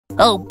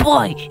Oh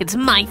boy, it's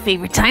my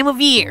favorite time of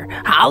year.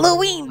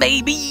 Halloween,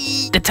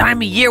 baby! The time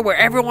of year where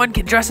everyone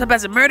can dress up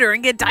as a murderer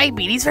and get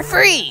diabetes for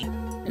free.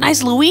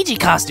 Nice Luigi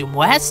costume,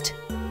 West.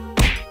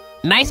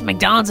 Nice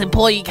McDonald's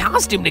employee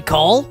costume,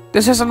 Nicole.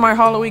 This isn't my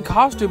Halloween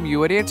costume,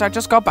 you idiots. I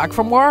just got back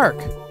from work.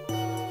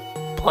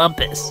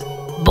 Plumpus.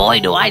 Boy,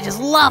 do I just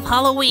love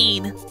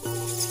Halloween.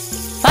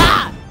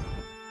 Ah!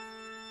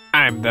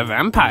 I'm the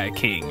Vampire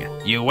King.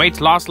 You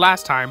weight lost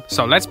last time,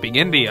 so let's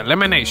begin the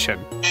elimination.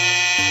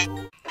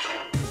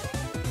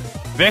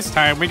 This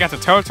time we got a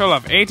total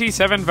of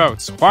 87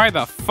 votes. Why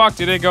the fuck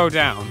did it go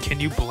down? Can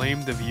you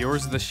blame the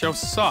viewers? The show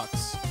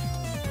sucks.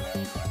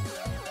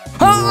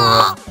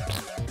 Ah!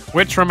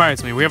 Which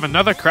reminds me, we have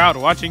another crowd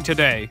watching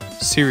today.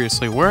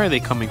 Seriously, where are they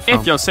coming from?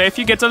 If you're safe,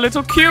 you get a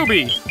little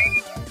QB.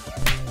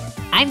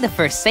 I'm the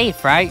first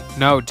safe, right?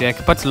 No, Dick,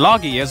 but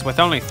Loggy is with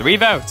only 3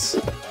 votes.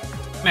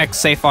 Next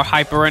safe are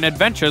Hyper and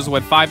Adventures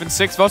with 5 and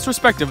 6 votes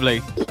respectively.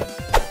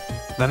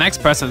 The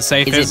next person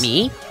safe is... Is it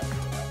me?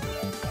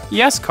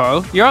 Yes,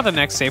 Cole, you're the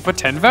next safe with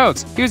 10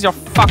 votes. Here's your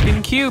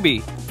fucking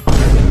QB.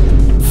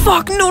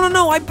 Fuck,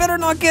 no, I better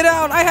not get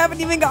out. I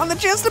haven't even gotten the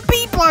chance to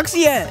beatbox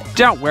yet.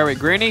 Don't worry,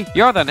 Greenie,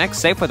 you're the next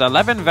safe with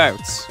 11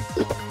 votes.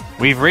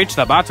 We've reached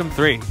the bottom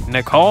 3,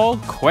 Nicole,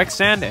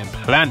 Quicksand, and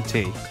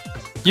Plenty.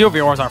 You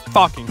viewers are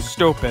fucking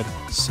stupid.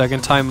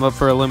 Second time up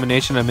for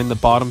elimination, I'm in the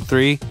bottom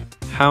 3.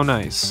 How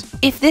nice.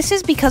 If this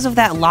is because of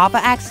that lava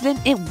accident,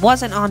 it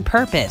wasn't on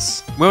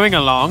purpose. Moving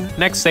along,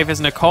 next safe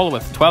is Nicole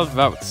with 12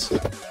 votes.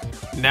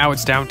 Now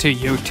it's down to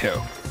you two.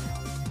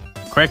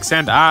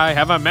 Quicksand, I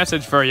have a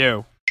message for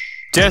you.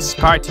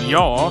 Despite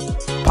your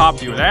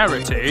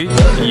popularity,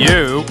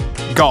 you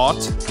got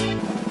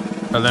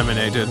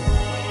eliminated.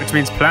 Which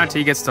means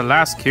Plenty gets the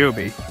last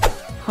QB.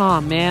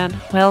 Aw, man.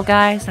 Well,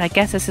 guys, I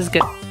guess this is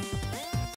good.